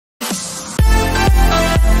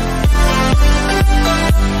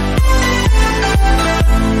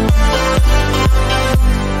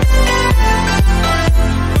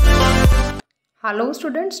Hello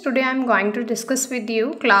students, today I am going to discuss with you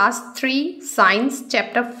class 3 science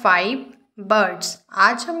chapter 5 birds।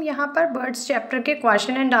 आज हम यहाँ पर birds chapter के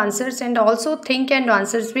question and answers and also think and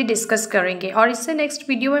answers भी discuss करेंगे और इससे next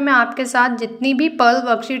वीडियो में मैं आपके साथ जितनी भी पर्ल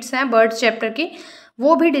वर्कशीट्स हैं birds chapter की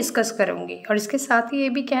वो भी डिस्कस करूँगी। और इसके साथ ही ये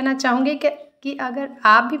भी कहना चाहूँगी कि अगर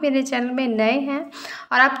आप भी मेरे चैनल में नए हैं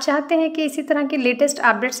और आप चाहते हैं कि इसी तरह की लेटेस्ट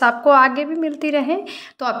अपडेट्स आपको आगे भी मिलती रहें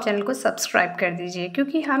तो आप चैनल को सब्सक्राइब कर दीजिए,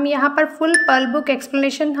 क्योंकि हम यहाँ पर फुल पर्ल बुक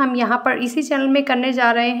एक्सप्लेनेशन हम यहाँ पर इसी चैनल में करने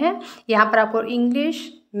जा रहे हैं। यहाँ पर आपको इंग्लिश,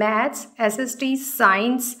 मैथ्स, एसएसटी,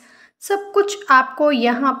 साइंस सब कुछ आपको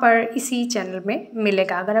यहाँ पर इसी चैनल में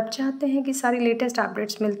मिलेगा। अगर आप चाहते हैं कि सारी लेटेस्ट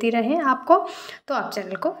अपडेट्स मिलती रहें आपको तो आप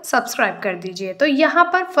चैनल को सब्सक्राइब कर दीजिए। तो यहाँ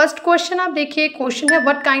पर फर्स्ट क्वेश्चन आप देखिए, क्वेश्चन है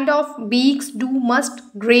what kind of beaks do must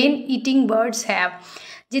grain eating birds have.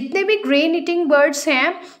 जितने भी ग्रेन ईटिंग बर्ड्स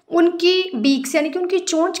हैं उनकी बीक्स यानी कि उनकी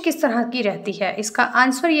चोंच किस तरह की रहती है। इसका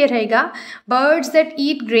आंसर ये रहेगा birds that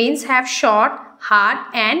eat grains have short,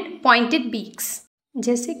 hard and pointed beaks.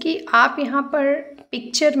 जैसे कि आप यहाँ पर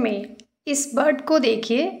पिक्चर में इस बर्ड को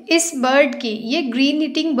देखिए, इस बर्ड की ये ग्रीन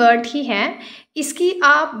ईटिंग बर्ड ही है। इसकी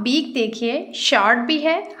आप बीक देखिए, शॉर्ट भी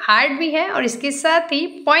है, हार्ड भी है और इसके साथ ही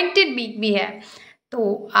पॉइंटेड बीक भी है।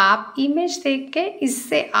 तो आप इमेज देख के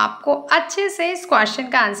इससे आपको अच्छे से इस क्वेश्चन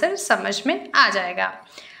का आंसर समझ में आ जाएगा।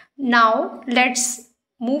 Now let's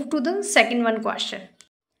move to the second one question.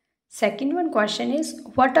 Second one question is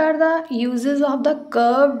what are the uses of the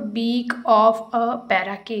curved beak of a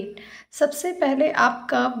parakeet। सबसे पहले आप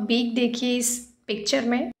कर्व बीक देखिए इस पिक्चर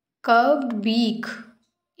में। कर्व्ड बीक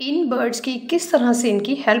इन बर्ड्स की किस तरह से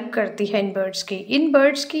इनकी हेल्प करती है। इन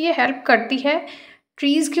बर्ड्स की ये हेल्प करती है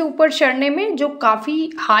ट्रीज़ के ऊपर चढ़ने में। जो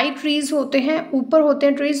काफ़ी हाई ट्रीज़ होते हैं, ऊपर होते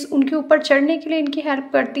हैं ट्रीज़, उनके ऊपर चढ़ने के लिए इनकी हेल्प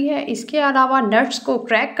करती है। इसके अलावा नट्स को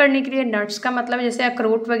क्रैक करने के लिए, नट्स का मतलब जैसे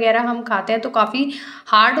अखरोट वगैरह हम खाते हैं तो काफ़ी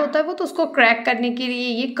हार्ड होता है वो, तो उसको क्रैक करने के लिए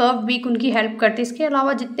ये कर्व बीक उनकी हेल्प करती है। इसके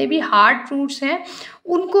अलावा जितने भी हार्ड फ्रूट्स हैं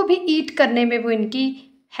उनको भी ईट करने में वो इनकी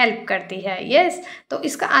हेल्प करती है। यस, तो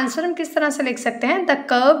इसका आंसर हम किस तरह से लिख सकते हैं, the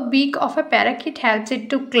curve beak of a parakeet helps it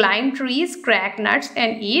to climb trees, crack nuts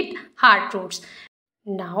and eat hard fruits.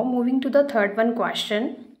 Now moving to the third one question.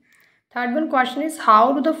 Third one question is how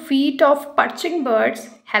do the feet of perching birds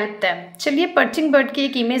help them। चलिए perching bird की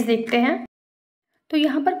एक image देखते हैं। तो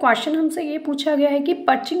यहाँ पर question हमसे ये पूछा गया है कि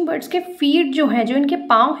पर्चिंग बर्ड्स के फीट जो हैं, जो इनके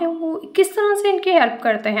पाँव हैं, वो किस तरह से इनकी हेल्प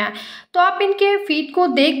करते हैं। तो आप इनके फीट को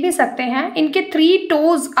देख भी सकते हैं। इनके 3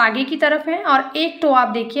 टोज आगे की तरफ हैं और एक टो आप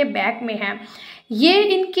देखिए बैक में है। ये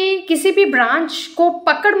इनकी किसी भी ब्रांच को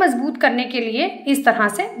पकड़ मजबूत करने के लिए इस तरह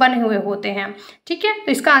से बने हुए होते हैं। ठीक है,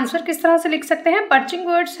 तो इसका आंसर किस तरह से लिख सकते हैं, perching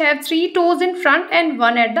birds have 3 toes in front end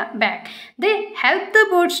 1 at the back. They help the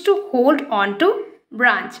birds to hold on to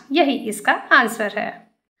branch. यही इसका आंसर है।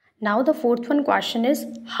 Now the fourth one question is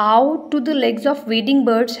how to the legs of wedding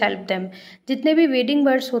birds help them. जितने भी wedding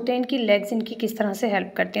birds होते हैं इनकी legs इनकी किस तरह से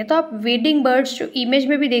हेल्प करते हैं। तो आप वेडिंग बर्ड्स जो इमेज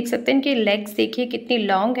में भी देख सकते हैं, इनकी लेग्स देखिए कितनी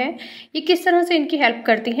लॉन्ग है। ये किस तरह से इनकी हेल्प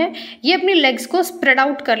करती हैं, ये अपनी लेग्स को स्प्रेड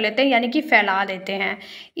आउट कर लेते हैं यानी कि फैला देते हैं।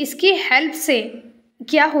 इसकी हेल्प से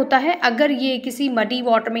क्या होता है, अगर ये किसी मडी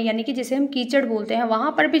वाटर में यानी कि जिसे हम कीचड़ बोलते हैं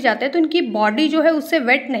वहाँ पर भी जाते हैं तो इनकी बॉडी जो है उससे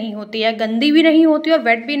वेट नहीं होती है, गंदी भी नहीं होती और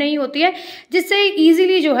वेट भी नहीं होती है, जिससे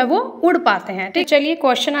इजीली जो है वो उड़ पाते हैं। ठीक, चलिए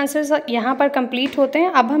क्वेश्चन आंसर यहाँ पर कंप्लीट होते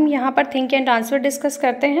हैं। अब हम यहाँ पर थिंक एंड आंसर डिस्कस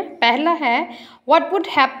करते हैं। पहला है what would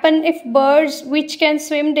happen if birds which can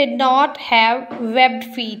swim did not have webbed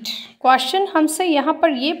feet. Question हमसे यहाँ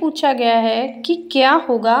पर ये पूछा गया है कि क्या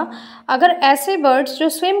होगा अगर ऐसे बर्ड्स जो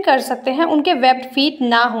स्विम कर सकते हैं उनके वेब्ड फीट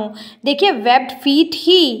ना हो। देखिए वेब्ड फीट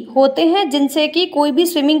ही होते हैं जिनसे कि कोई भी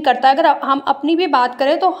स्विमिंग करता है। अगर हम अपनी भी बात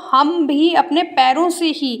करें तो हम भी अपने पैरों से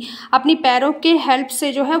ही, अपनी पैरों के हेल्प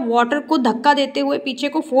से जो है वाटर को धक्का देते हुए, पीछे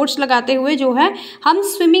को फोर्स लगाते हुए जो है हम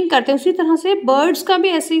स्विमिंग करते हैं। उसी तरह से बर्ड्स का भी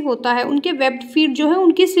ऐसे ही होता है, उनके वेब्ड फीट जो है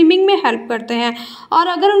उनकी स्विमिंग में हेल्प करते हैं और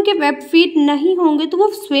अगर उनके वेब्ड फीट नहीं होंगे तो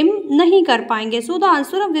वो स्विम नहीं कर पाएंगे। So the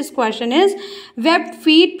answer of this question is webbed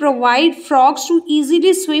feet provide frogs to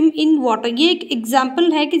easily swim in water. ये एक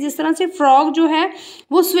एग्जांपल है कि जिस तरह से फ्रॉग जो है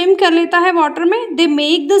वो स्विम कर लेता है वाटर में। They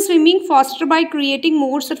make the swimming faster by creating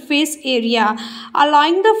more surface area,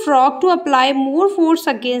 allowing the frog to apply more force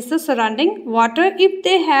against the surrounding water. If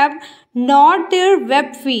they have not there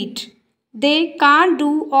webbed feet they can't do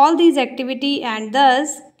all these activity and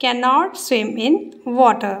thus cannot swim in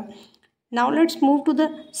water. Now let's move to the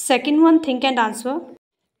second one, think and answer.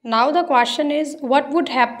 Now the question is what would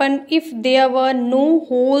happen if there were no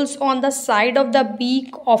holes on the side of the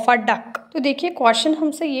beak of a duck। तो देखिए question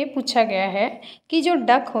हमसे ये पूछा गया है कि जो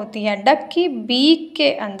duck होती है, डक की बीक के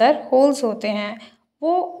अंदर होल्स होते हैं,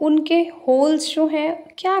 वो उनके होल्स जो हैं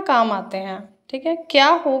क्या काम आते हैं। ठीक है, क्या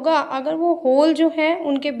होगा अगर वो होल जो है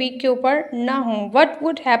उनके बीक के ऊपर ना हो? What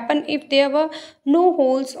would happen if there were no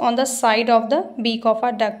holes on the side of the beak of a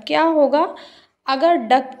duck? क्या होगा अगर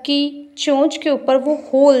डक की चोंच के ऊपर वो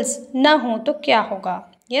होल्स ना हो तो क्या होगा?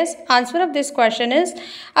 Yes, answer of this question is,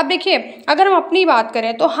 अब देखिए अगर हम अपनी बात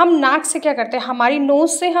करें तो हम नाक से क्या करते हैं, हमारी नोज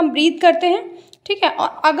से हम ब्रीथ करते हैं, ठीक है।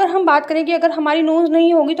 और अगर हम बात करें कि अगर हमारी नोज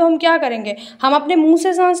नहीं होगी तो हम क्या करेंगे, हम अपने मुंह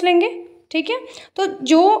से सांस लेंगे, ठीक है। तो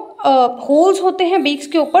जो होल्स होते हैं बीक्स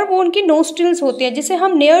के ऊपर वो उनकी नोस्ट्रिल्स होती हैं, जिसे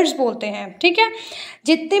हम नेयर्स बोलते हैं, ठीक है।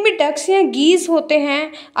 जितने भी डक्स या गीज होते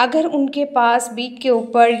हैं, अगर उनके पास बीक के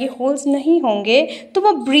ऊपर ये होल्स नहीं होंगे तो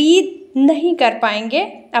वो ब्रीथ नहीं कर पाएंगे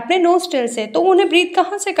अपने नोस्ट्रिल से। तो उन्हें ब्रीथ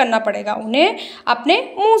कहाँ से करना पड़ेगा, उन्हें अपने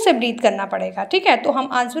मुंह से ब्रीथ करना पड़ेगा, ठीक है। तो हम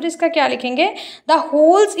आंसर इसका क्या लिखेंगे, the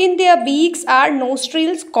holes in their beaks are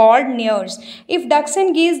nostrils called नेयर्स। If ducks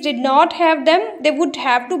and geese did not have them, they would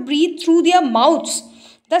have to breathe through their mouths,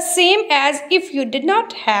 the same as if you did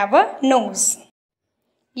not have a nose.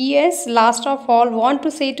 Yes, last of all, want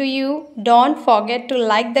to say to you, don't forget to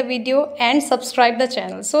like the video and subscribe the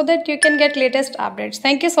channel so that you can get latest updates.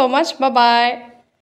 Thank you so much. Bye bye.